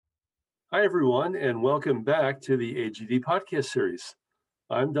Hi, everyone, and welcome back to the AGD podcast series.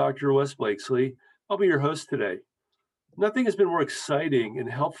 I'm Dr. Wes Blakesley. I'll be your host today. Nothing has been more exciting and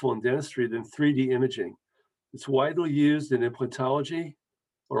helpful in dentistry than 3D imaging. It's widely used in implantology,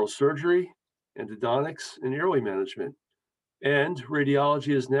 oral surgery, endodontics, and airway management. And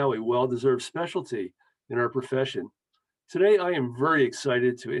radiology is now a well deserved specialty in our profession. Today, I am very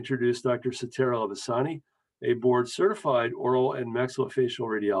excited to introduce Dr. Satara Lavasani, a board certified oral and maxillofacial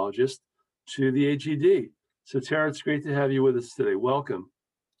radiologist, to the AGD. Satara, it's great to have you with us today. Welcome.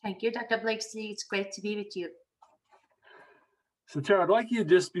 Thank you, Dr. Blakesley. It's great to be with you. Satara, I'd like you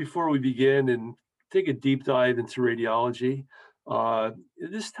just before we begin and take a deep dive into radiology.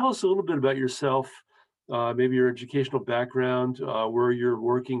 Just tell us a little bit about yourself, maybe your educational background, where you're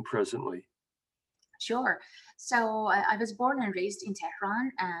working presently. Sure. So I was born and raised in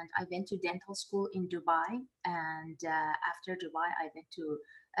Tehran, and I went to dental school in Dubai. And after Dubai, I went to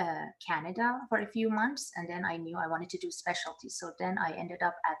Canada for a few months, and then I knew I wanted to do specialty. So then I ended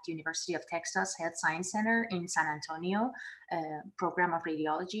up at University of Texas Health Science Center in San Antonio, program of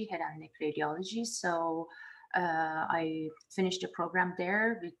radiology, head and neck radiology. I finished the program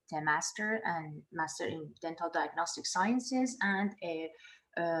there with a master in dental diagnostic sciences and a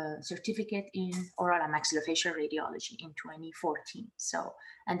certificate in oral and maxillofacial radiology in 2014.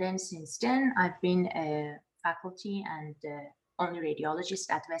 And then since then, I've been a faculty and only radiologist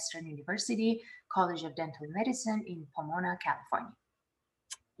at Western University College of Dental Medicine in Pomona, California.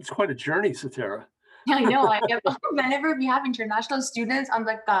 It's quite a journey, Satara. I know. Whenever we have international students, I'm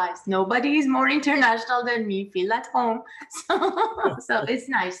like, guys, nobody is more international than me. Feel at home. So it's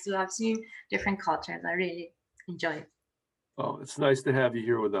nice to have seen different cultures. I really enjoy it. Oh, it's nice to have you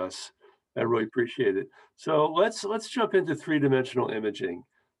here with us. I really appreciate it. So let's jump into three-dimensional imaging,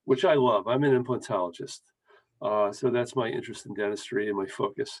 which I love. I'm an implantologist, so that's my interest in dentistry and my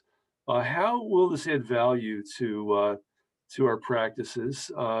focus. How will this add value to our practices?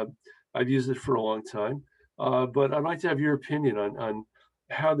 I've used it for a long time, but I'd like to have your opinion on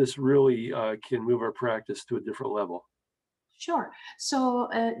how this really can move our practice to a different level. Sure.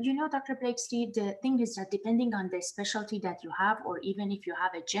 Dr. Blakesley, the thing is that depending on the specialty that you have, or even if you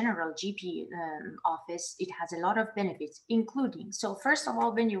have a general GP office, it has a lot of benefits, including. So, first of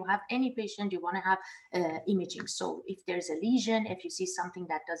all, when you have any patient, you want to have imaging. So, if there's a lesion, if you see something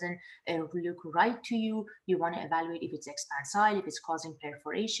that doesn't look right to you, you want to evaluate if it's expansile, if it's causing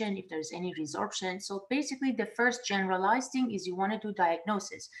perforation, if there's any resorption. So, basically, the first generalized thing is you want to do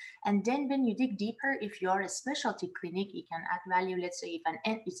diagnosis. And then when you dig deeper, if you are a specialty clinic, you can add value. Let's say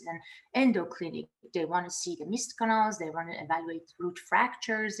if it's an endo clinic, they want to see the mist canals, they want to evaluate root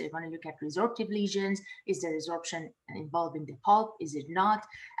fractures, they want to look at resorptive lesions. Is the resorption involved in the pulp? Is it not?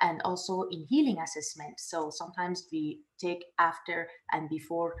 And also in healing assessment. So sometimes we take after and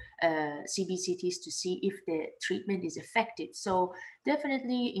before CBCTs to see if the treatment is effective. So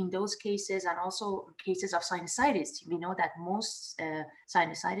definitely in those cases, and also cases of sinusitis, we know that most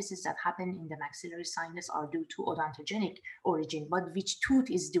sinusitis that happen in the maxillary sinus are due to odontogenic origin, but which tooth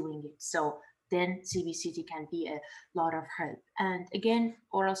is doing it? So then CBCT can be a lot of help. And again,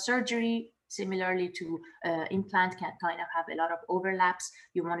 oral surgery, similarly to implant, can kind of have a lot of overlaps.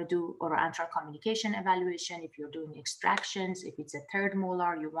 You want to do oral-antral communication evaluation. If you're doing extractions, if it's a third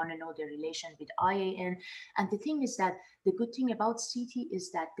molar, you want to know the relation with IAN. And the thing is that the good thing about CT is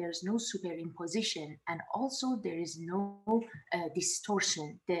that there's no superimposition, and also there is no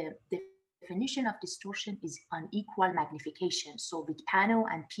distortion. The definition of distortion is unequal magnification. So with Pano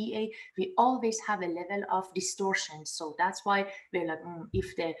and PA, we always have a level of distortion. So that's why we're like,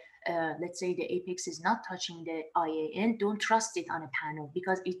 if the let's say the apex is not touching the IAN, don't trust it on a panel,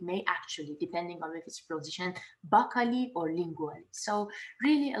 because it may actually, depending on if it's positioned buccally or lingually. So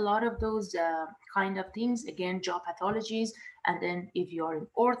really a lot of those kind of things, again, jaw pathologies. And then if you're in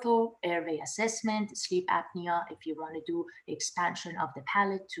ortho, airway assessment, sleep apnea, if you want to do expansion of the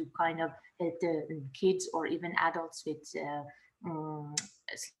palate to kind of help the kids or even adults with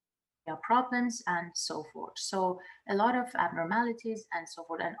problems and so forth. So a lot of abnormalities and so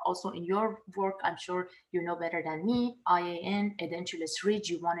forth. And also in your work, I'm sure you know better than me, IAN, edentulous ridge,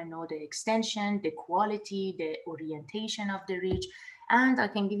 you want to know the extension, the quality, the orientation of the ridge. And I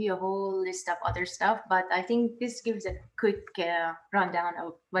can give you a whole list of other stuff, but I think this gives a quick rundown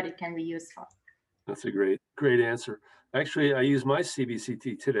of what it can be used for. That's a great answer. Actually, I used my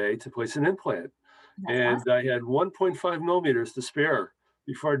CBCT today to place an implant, That's and awesome. I had 1.5 millimeters to spare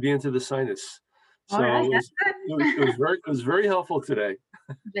before I'd be into the sinus. All So right, it that's was good. very helpful today.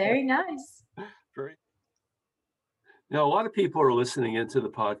 Very nice. Very. Now, a lot of people are listening into the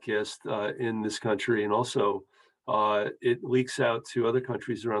podcast in this country and also it leaks out to other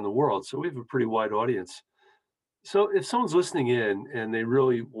countries around the world. So we have a pretty wide audience. So if someone's listening in and they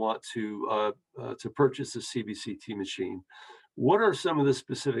really want to purchase a CBCT machine, what are some of the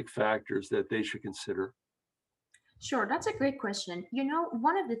specific factors that they should consider? Sure, that's a great question. You know,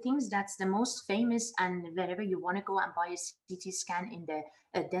 one of the things that's the most famous, and wherever you want to go and buy a CT scan in the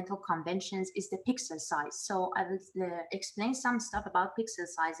dental conventions, is the pixel size. So I will explain some stuff about pixel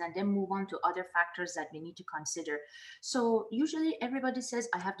size and then move on to other factors that we need to consider. So usually everybody says,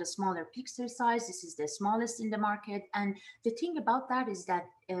 I have the smaller pixel size. This is the smallest in the market. And the thing about that is that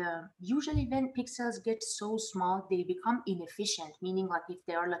usually when pixels get so small, they become inefficient, meaning like if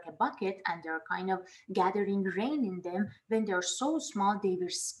they are like a bucket and they're kind of gathering rain in them, when they're so small they will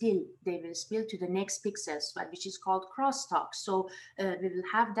spill to the next pixels, right, which is called crosstalk. So we will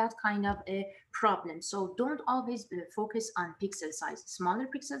have that kind of a problem. So don't always focus on pixel size. Smaller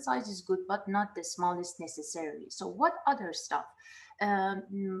pixel size is good, but not the smallest necessarily. So what other stuff?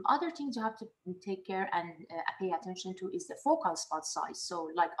 Other things you have to take care and pay attention to is the focal spot size. So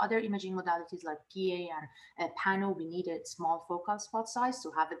like other imaging modalities like PA and pano, we need a small focal spot size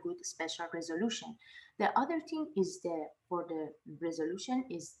to have a good spatial resolution. The other thing is the for the resolution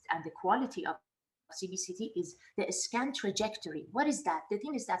is and the quality of CBCT is the scan trajectory. What is that? The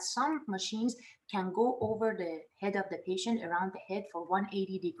thing is that some machines can go over the head of the patient around the head for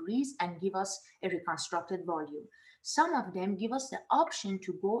 180 degrees and give us a reconstructed volume. Some of them give us the option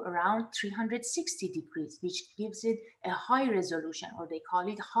to go around 360 degrees, which gives it a high resolution, or they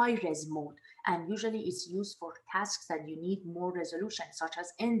call it high res mode. And usually it's used for tasks that you need more resolution, such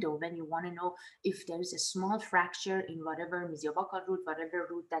as endo, when you want to know if there is a small fracture in whatever mesiobuccal root, whatever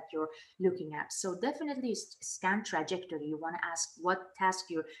root that you're looking at. So definitely scan trajectory. You want to ask what task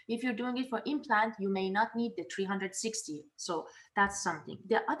if you're doing it for implant, you may not need the 360. So that's something.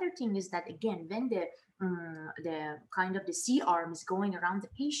 The other thing is that again, when the kind of the C arm is going around the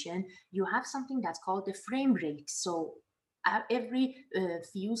patient, you have something that's called the frame rate. So every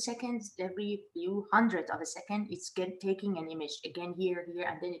few seconds, every few hundredth of a second, it's taking an image again here,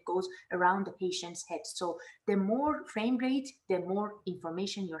 and then it goes around the patient's head. So the more frame rate, the more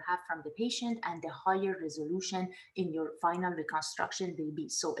information you have from the patient, and the higher resolution in your final reconstruction will be.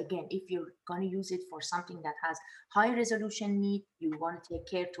 So again, if you're going to use it for something that has high resolution need, you want to take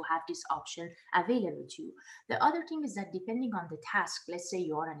care to have this option available to you. The other thing is that depending on the task, let's say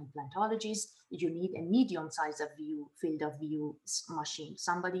you are an implantologist, you need a medium size of view field of view machine.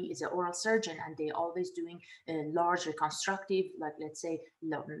 Somebody is an oral surgeon and they're always doing large reconstructive, like let's say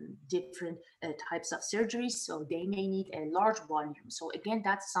different types of surgeries. So they may need a large volume. So again,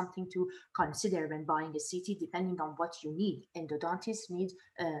 that's something to consider when buying a CT, depending on what you need. Endodontists need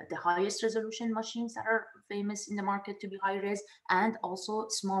the highest resolution machines that are famous in the market to be high res, and also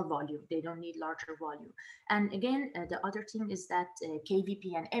small volume. They don't need larger volume. And again, the other thing is that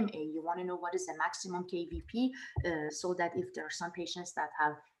KVP and MA, you want to know what is the maximum KVP, so that if there are some patients that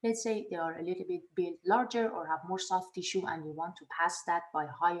have, let's say they are a little bit built larger or have more soft tissue and you want to pass that by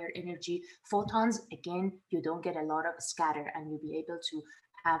higher energy photons, again, you don't get a lot of scatter and you'll be able to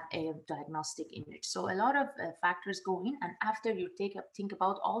have a diagnostic image. So a lot of factors go in, and after you think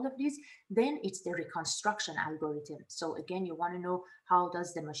about all of these, then it's the reconstruction algorithm. So again, you want to know how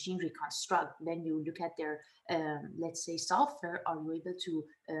does the machine reconstruct. Then you look at their, let's say, software. Are you able to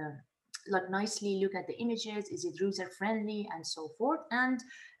like nicely look at the images? Is it user friendly and so forth? And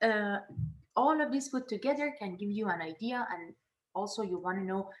all of this put together can give you an idea. And also you want to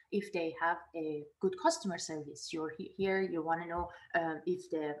know if they have a good customer service. You're here, you want to know if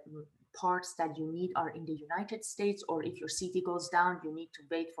the parts that you need are in the United States, or if your CT goes down, you need to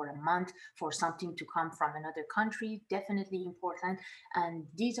wait for a month for something to come from another country. Definitely important. And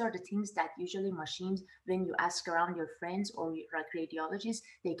these are the things that usually machines, when you ask around your friends or like radiologists,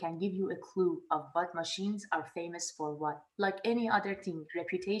 they can give you a clue of what machines are famous for what. Like any other thing,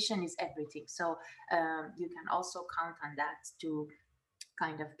 reputation is everything. So you can also count on that to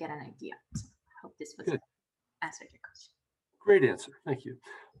kind of get an idea. So I hope this was Good. answered your question. Great answer. Thank you.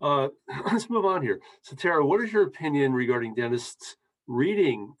 Uh, let's move on here. So, Tara, what is your opinion regarding dentists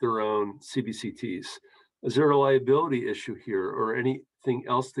reading their own CBCTs? Is there a liability issue here or anything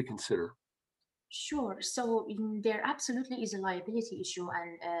else to consider? Sure. So there absolutely is a liability issue,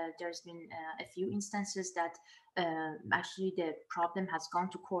 and there's been a few instances that actually the problem has gone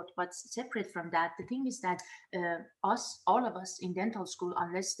to court. But separate from that, the thing is that all of us in dental school,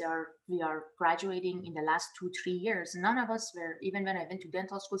 unless we are graduating in the last 2-3 years, none of us were, even when I went to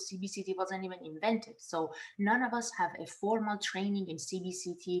dental school, CBCT wasn't even invented. So none of us have a formal training in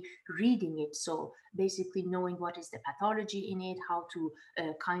CBCT, reading it. So basically knowing what is the pathology in it, how to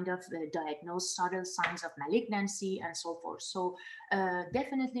kind of diagnose subtle signs of malignancy and so forth. So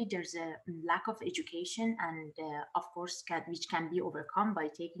definitely there's a lack of education, and of course which can be overcome by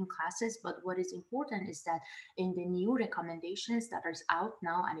taking classes. But what is important is that in the new recommendations that are out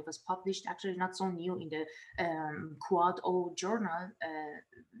now, and it was published actually not so new in the Quad O journal,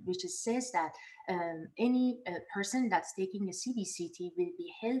 which says that any person that's taking a CBCT will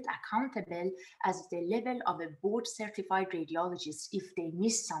be held accountable as the level of a board certified radiologist if they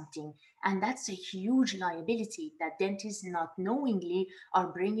miss something. And that's a huge liability that dentists not knowingly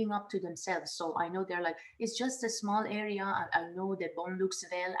are bringing up to themselves. So I know they're like, it's just a small area. I know the bone looks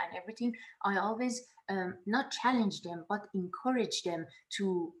well and everything. I always not challenge them, but encourage them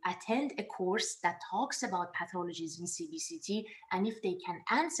to attend a course that talks about pathologies in CBCT. And if they can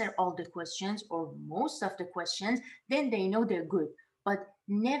answer all the questions or most of the questions, then they know they're good. But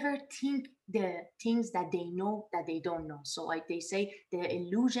never think the things that they know that they don't know. So like they say, the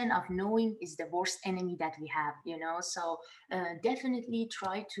illusion of knowing is the worst enemy that we have, you know. So definitely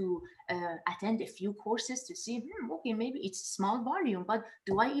try to attend a few courses to see, okay, maybe it's small volume, but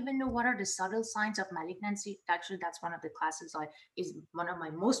do I even know what are the subtle signs of malignancy? Actually, that's one of the classes is one of my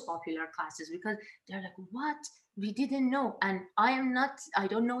most popular classes, because they're like, what? We didn't know. And I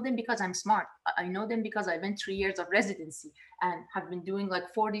don't know them because I'm smart. I know them because I went 3 years of residency and have been doing like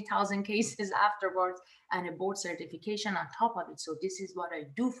 40,000 cases afterwards and a board certification on top of it. So this is what I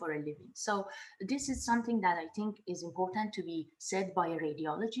do for a living. So this is something that I think is important to be said by a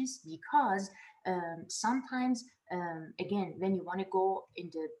radiologist, because sometimes again, when you want to go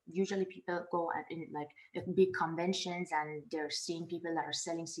usually people go in like big conventions and they're seeing people that are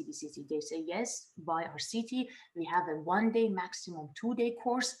selling CBCT. They say, yes, buy our CT. We have a 1-day, maximum 2-day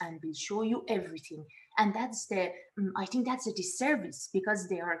course, and we'll show you everything. And that's I think that's a disservice, because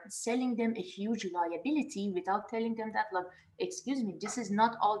they are selling them a huge liability without telling them that, like, excuse me, this is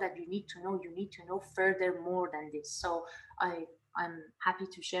not all that you need to know. You need to know further more than this. So I'm happy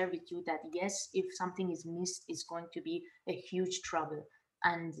to share with you that yes, if something is missed, it's going to be a huge trouble,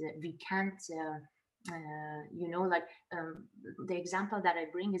 and we can't. Like the example that I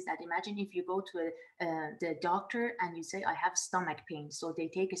bring is that imagine if you go to the doctor and you say, I have stomach pain. So they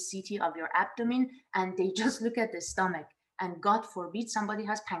take a CT of your abdomen and they just look at the stomach, and God forbid somebody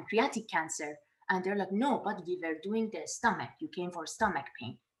has pancreatic cancer. And they're like, no, but we were doing the stomach. You came for stomach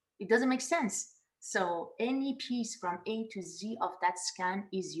pain. It doesn't make sense. So any piece from A to Z of that scan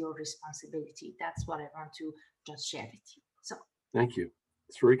is your responsibility. That's what I want to just share with you. So Thank you.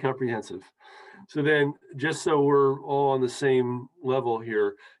 It's very comprehensive. So then, just so we're all on the same level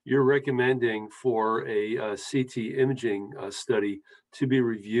here, you're recommending for a CT imaging study to be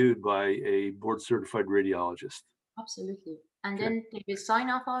reviewed by a board certified radiologist. absolutely. And Okay. then they will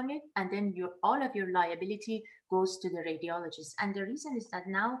sign off on it, and then all of your liability goes to the radiologist. And the reason is that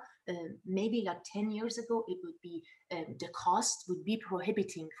now, maybe like 10 years ago, it would be the cost would be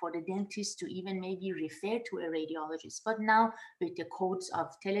prohibiting for the dentist to even maybe refer to a radiologist. But now with the codes of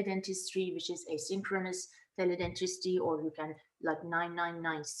teledentistry, which is asynchronous teledentistry, or you can like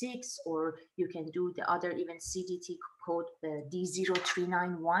 9996, or you can do the other even CDT code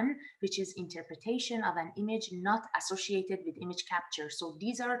D0391, which is interpretation of an image not associated with image capture. So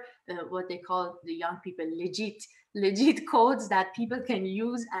these are what they call the young people legit codes that people can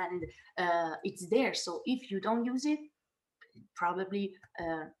use, and it's there. So if you don't use it, probably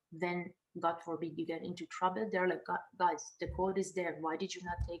then God forbid you get into trouble. They're like, guys, the code is there. Why did you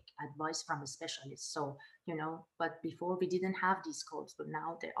not take advice from a specialist? So, but before we didn't have these codes, but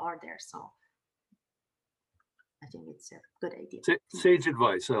now they are there. So I think it's a good idea. Sage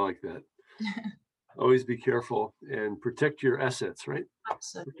advice. I like that. Always be careful and protect your assets, right?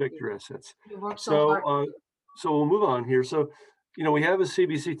 Absolutely. Protect your assets. You work so hard. So we'll move on here. So, we have a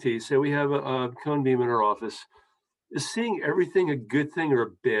CBCT. Say we have a cone beam in our office. Is seeing everything a good thing or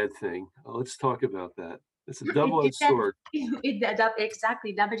a bad thing? Let's talk about that. It's a double-edged sword.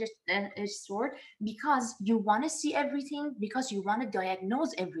 Exactly, double-edged sword, because you want to see everything, because you want to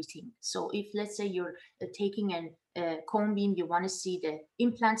diagnose everything. So if, let's say, you're taking a cone beam, you want to see the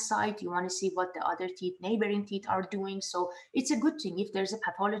implant site, you want to see what the other neighboring teeth are doing. So it's a good thing if there's a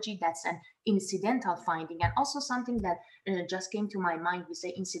pathology that's an incidental finding. And also something that just came to my mind, we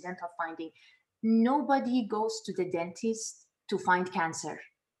say incidental finding. Nobody goes to the dentist to find cancer.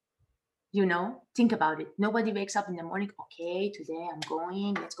 Think about it. Nobody wakes up in the morning, okay, today I'm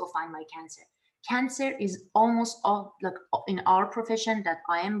going, let's go find my cancer. Cancer is almost all, like in our profession that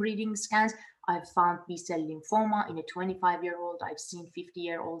I am reading scans. I've found B-cell lymphoma in a 25-year-old. I've seen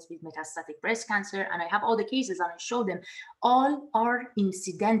 50-year-olds with metastatic breast cancer, and I have all the cases and I show them. All are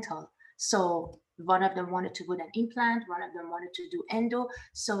incidental. So one of them wanted to put an implant, one of them wanted to do endo.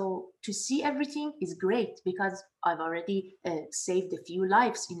 So to see everything is great because I've already saved a few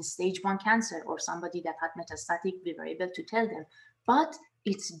lives in stage 1 cancer, or somebody that had metastatic, we were able to tell them. But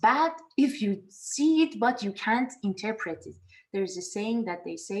it's bad if you see it, but you can't interpret it. There's a saying that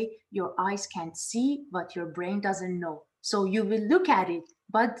they say, your eyes can't see, but your brain doesn't know. So you will look at it,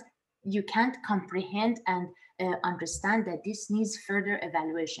 but you can't comprehend and understand that this needs further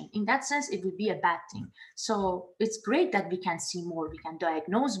evaluation. In that sense, it would be a bad thing. So it's great that we can see more, we can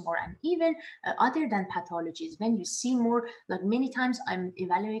diagnose more, and even other than pathologies, when you see more, like many times I'm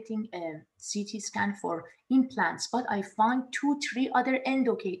evaluating a CT scan for implants, but I find 2-3 other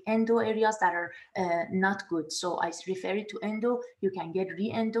endo areas that are not good. So I refer it to endo. You can get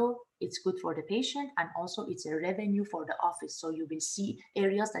re-endo. It's good for the patient, and also it's a revenue for the office. So you will see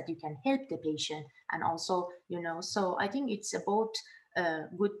areas that you can help the patient, and also, so I think it's about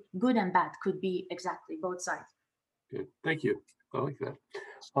good and bad, could be exactly both sides. Good. Thank you. I like that.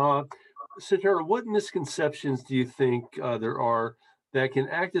 So, Tara, what misconceptions do you think there are that can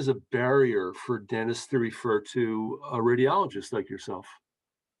act as a barrier for dentists to refer to a radiologist like yourself?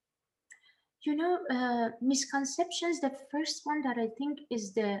 Misconceptions, the first one that I think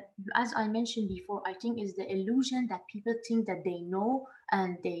is as I mentioned before, I think is the illusion that people think that they know,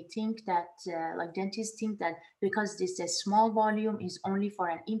 and they think that, like dentists think that because this is a small volume is only for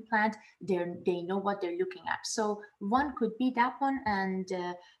an implant, they know what they're looking at. So one could be that one. And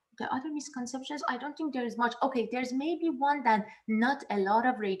the other misconceptions, I don't think there is much. Okay, there's maybe one that not a lot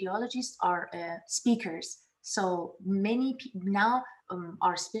of radiologists are speakers. So many now,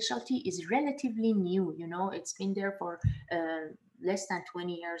 our specialty is relatively new. It's been there for less than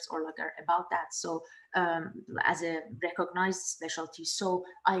 20 years, or like about that. So as a recognized specialty. So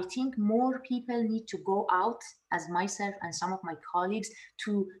I think more people need to go out, as myself and some of my colleagues,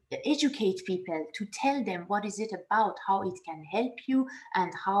 to educate people, to tell them what is it about, how it can help you,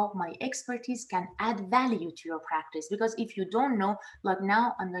 and how my expertise can add value to your practice. Because if you don't know, like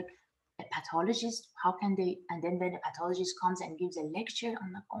now I'm like, a pathologist, how can they? And then when a pathologist comes and gives a lecture,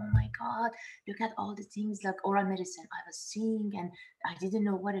 I'm like, oh my god, look at all the things like oral medicine I was seeing and I didn't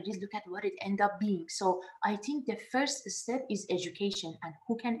know what it is. Look at what it ended up being. So I think the first step is education. And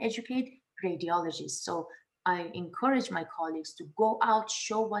who can educate? Radiologists. So I encourage my colleagues to go out,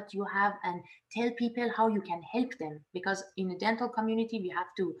 show what you have, and tell people how you can help them. Because in the dental community, we have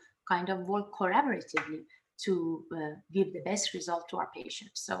to kind of work collaboratively to give the best result to our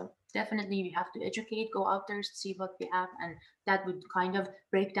patients. So definitely we have to educate, go out there, see what we have, and that would kind of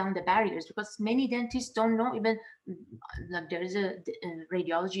break down the barriers, because many dentists don't know even like there is a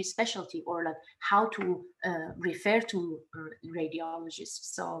radiology specialty, or like how to refer to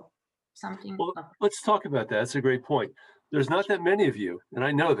radiologists. So something. Well, let's talk about that. That's a great point. There's not that many of you, and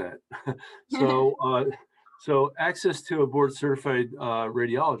I know that. so, so access to a board certified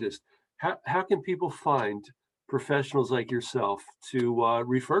radiologist. How can people find professionals like yourself to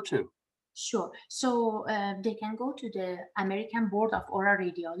refer to? Sure. So they can go to the American Board of Oral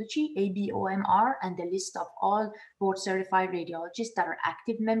Radiology, ABOMR, and the list of all board certified radiologists that are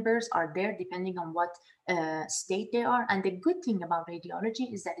active members are there, depending on what state they are. And the good thing about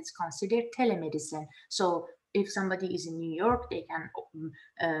radiology is that it's considered telemedicine. So if somebody is in New York, they can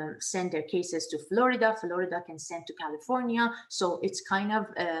send their cases to Florida. Florida can send to California. So it's kind of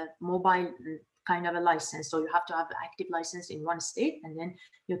a mobile kind of a license. So you have to have an active license in one state, and then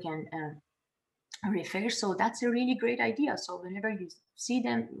you can refer. So that's a really great idea. So whenever you see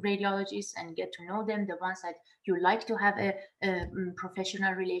them, radiologists, and get to know them, the ones that you like to have a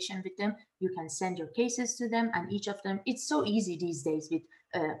professional relation with them, you can send your cases to them, and each of them, it's so easy these days with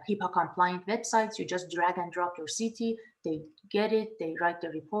HIPAA compliant websites. You just drag and drop your CT, they get it, they write the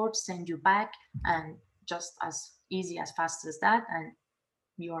report, send you back, and just as easy, as fast as that, and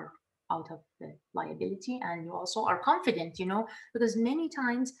you're out of the liability, and you also are confident, because many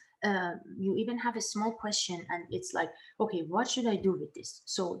times you even have a small question and it's like, okay, what should I do with this?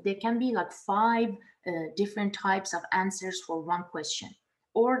 So there can be like 5 different types of answers for one question.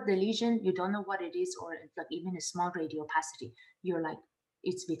 Or the lesion, you don't know what it is, or like even a small radiopacity, you're like,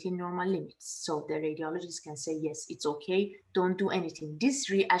 it's within normal limits. So the radiologist can say, yes, it's okay, don't do anything. This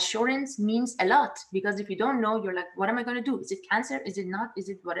reassurance means a lot, because if you don't know, you're like, what am I going to do? Is it cancer? Is it not? Is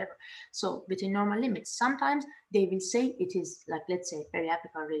it whatever? So within normal limits. Sometimes they will say it is, like, let's say,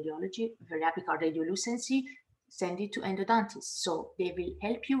 periapical radiology, periapical radiolucency, send it to endodontist. So they will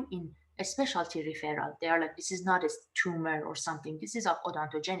help you in a specialty referral. They are like, this is not a tumor or something. This is of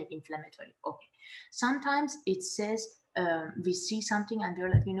odontogenic inflammatory. Okay. Sometimes it says, we see something and they're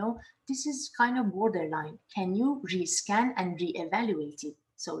like, this is kind of borderline. Can you rescan and reevaluate it?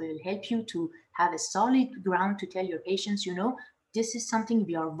 So it will help you to have a solid ground to tell your patients, this is something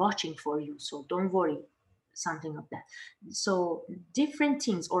we are watching for you. So don't worry, something of that. So different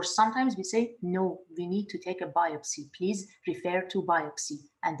things, or sometimes we say, no, we need to take a biopsy. Please refer to biopsy,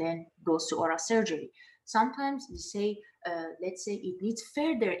 and then goes to oral surgery. Sometimes we say, let's say it needs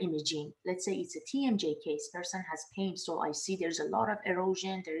further imaging. Let's say it's a TMJ case, person has pain. So I see there's a lot of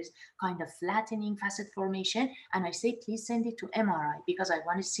erosion, there is kind of flattening facet formation. And I say, please send it to MRI, because I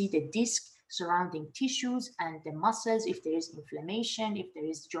want to see the disc surrounding tissues and the muscles, if there is inflammation, if there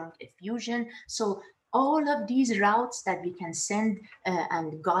is joint effusion. So all of these routes that we can send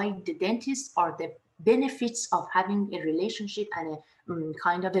and guide the dentist are the benefits of having a relationship and a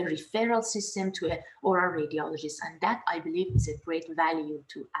kind of a referral system to an oral radiologist. And that, I believe, is a great value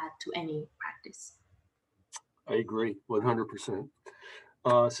to add to any practice. I agree 100%.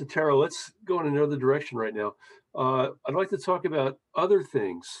 So Tara, let's go in another direction right now. I'd like to talk about other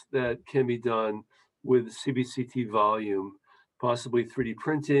things that can be done with CBCT volume, possibly 3D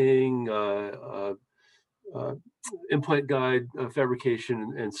printing, implant guide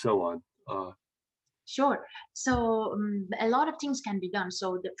fabrication, and so on. Sure. So a lot of things can be done.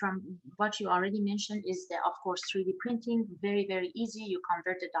 So from what you already mentioned is the, of course, 3D printing, very, very easy. You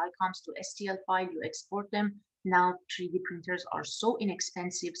convert the DICOMs to STL file, you export them. Now 3D printers are so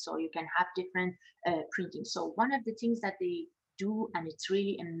inexpensive, so you can have different printing. So one of the things that they do, and it's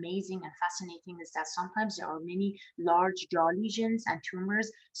really amazing and fascinating, is that sometimes there are many large jaw lesions and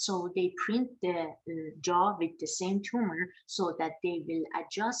tumors. So they print the jaw with the same tumor, so that they will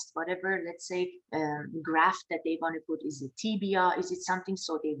adjust whatever, let's say, graft that they want to put. Is it tibia? Is it something?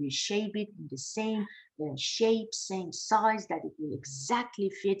 So they will shape it in the same shape, same size, that it will exactly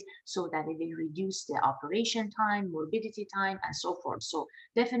fit, so that it will reduce the operation time, morbidity time, and so forth. So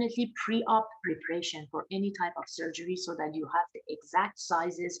definitely pre-op preparation for any type of surgery, so that you have the exact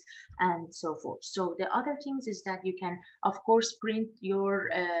sizes and so forth. So the other things is that you can, of course, print your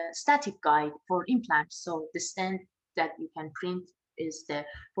static guide for implants. So the stent that you can print is the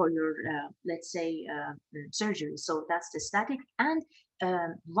for your let's say surgery. So that's the static. And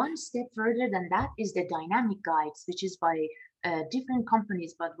one step further than that is the dynamic guides, which is by different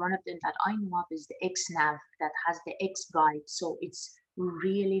companies, but one of them that I know of is the XNav, that has the X guide. So it's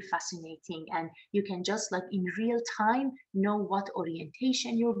really fascinating, and you can just, like, in real time know what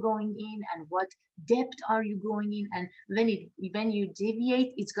orientation you're going in and what depth are you going in, and when you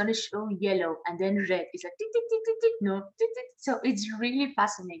deviate, it's going to show yellow and then red. It's like tick, tick, tick, tick, tick, no tick, tick. So it's really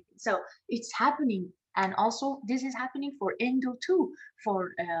fascinating. So it's happening. And also this is happening for endo too,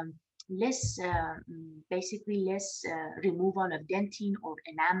 for less basically less removal of dentine or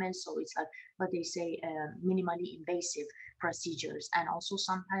enamel. So it's like what they say, minimally invasive procedures. And also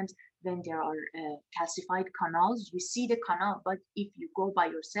sometimes when there are calcified canals, you see the canal, but if you go by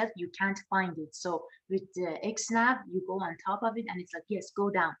yourself, you can't find it. So with the XNav, you go on top of it and it's like, yes, go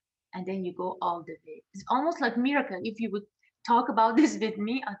down. And then you go all the way. It's almost like miracle. If you would talk about this with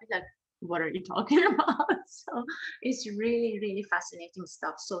me, I'd be like, what are you talking about? So it's really, really fascinating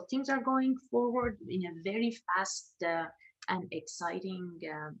stuff. So things are going forward in a very fast and exciting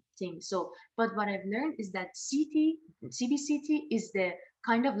thing. So, but what I've learned is that CBCT is the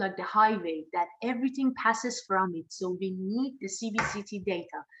kind of like the highway that everything passes from it. So we need the CBCT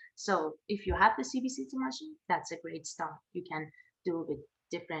data. So if you have the CBCT machine, that's a great start. You can do with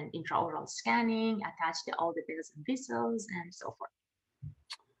different intraoral scanning, attach all the bells and whistles, and so forth.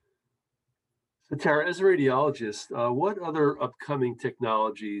 So Tara, as a radiologist, what other upcoming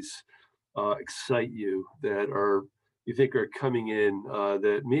technologies excite you that you think are coming in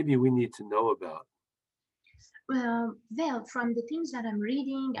that maybe we need to know about? Well, from the things that I'm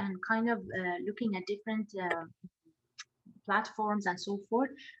reading and kind of looking at different platforms and so forth,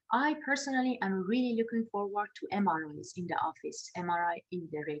 I personally am really looking forward to MRIs in the office, MRI in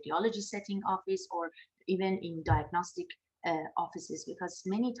the radiology setting office, or even in diagnostic offices, because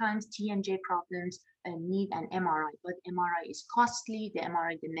many times TMJ problems need an MRI, but MRI is costly, the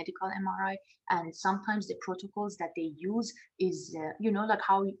MRI, the medical MRI, and sometimes the protocols that they use is, like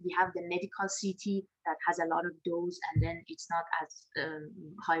how we have the medical CT that has a lot of dose, and then it's not as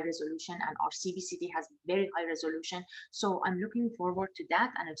high resolution, and our CBCT has very high resolution. So I'm looking forward to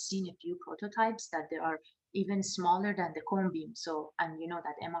that, and I've seen a few prototypes that they are even smaller than the cone beam. So, and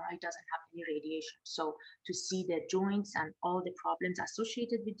that MRI doesn't have any radiation. So to see the joints and all the problems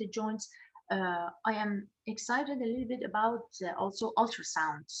associated with the joints, I am excited a little bit about also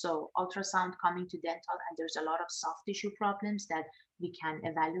ultrasound. So ultrasound coming to dental, and there's a lot of soft tissue problems that we can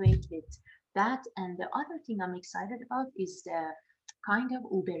evaluate with that. And the other thing I'm excited about is the kind of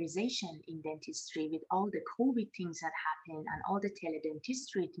Uberization in dentistry with all the COVID things that happen and all the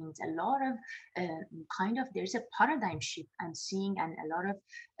teledentistry things. A lot of there's a paradigm shift I'm seeing, and a lot of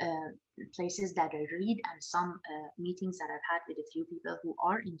places that I read and some meetings that I've had with a few people who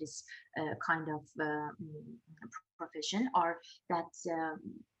are in this kind of profession are that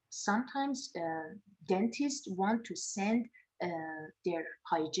sometimes dentists want to send their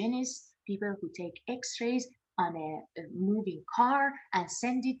hygienists, people who take x-rays, on a moving car and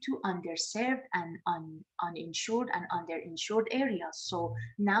send it to underserved and uninsured and underinsured areas. So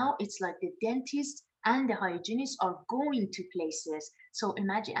now it's like the dentist and the hygienists are going to places. So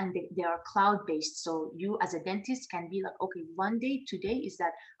imagine, and they are cloud-based. So you as a dentist can be like, okay, one day today is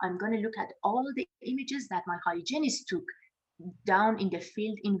that I'm going to look at all the images that my hygienist took down in the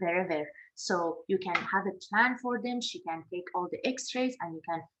field in wherever. So you can have a plan for them. She can take all the x-rays, and you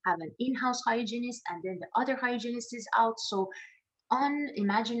can have an in-house hygienist, and then the other hygienist is out. So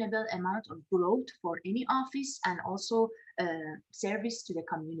unimaginable amount of growth for any office, and also service to the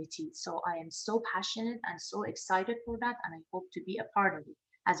community. So I am so passionate and so excited for that, and I hope to be a part of it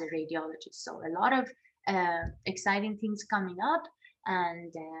as a radiologist. So a lot of exciting things coming up,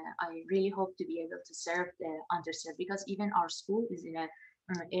 and I really hope to be able to serve the underserved, because even our school is in a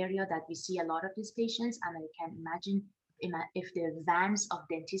area that we see a lot of these patients, and I can imagine if the vans of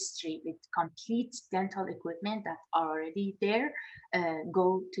dentistry with complete dental equipment that are already there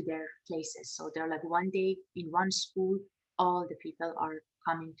go to their places. So they're like one day in one school, all the people are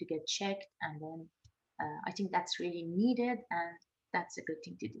coming to get checked, and then I think that's really needed, and that's a good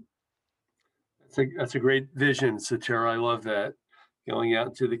thing to do. That's a great vision, Satara. I love that. Going out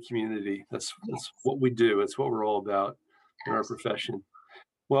into the community. That's what we do. It's what we're all about in our profession.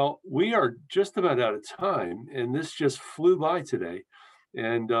 Well, we are just about out of time, and this just flew by today.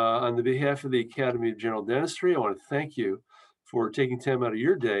 And on the behalf of the Academy of General Dentistry, I want to thank you for taking time out of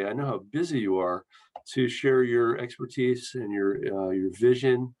your day. I know how busy you are to share your expertise and your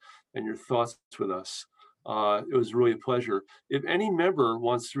vision and your thoughts with us. It was really a pleasure. If any member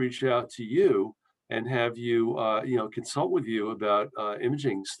wants to reach out to you and have you, consult with you about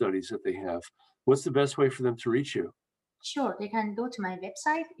imaging studies that they have, what's the best way for them to reach you? Sure, they can go to my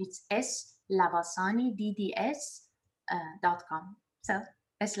website. It's slavasani.com. So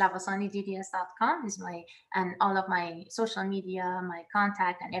slavasani.com is my, and all of my social media, my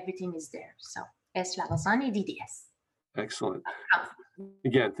contact, and everything is there. So slavasani.com. Excellent.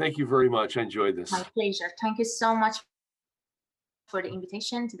 Again, thank you very much. I enjoyed this. My pleasure. Thank you so much for the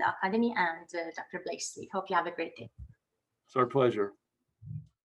invitation to the Academy and Dr. Blakeslee. Hope you have a great day. It's our pleasure.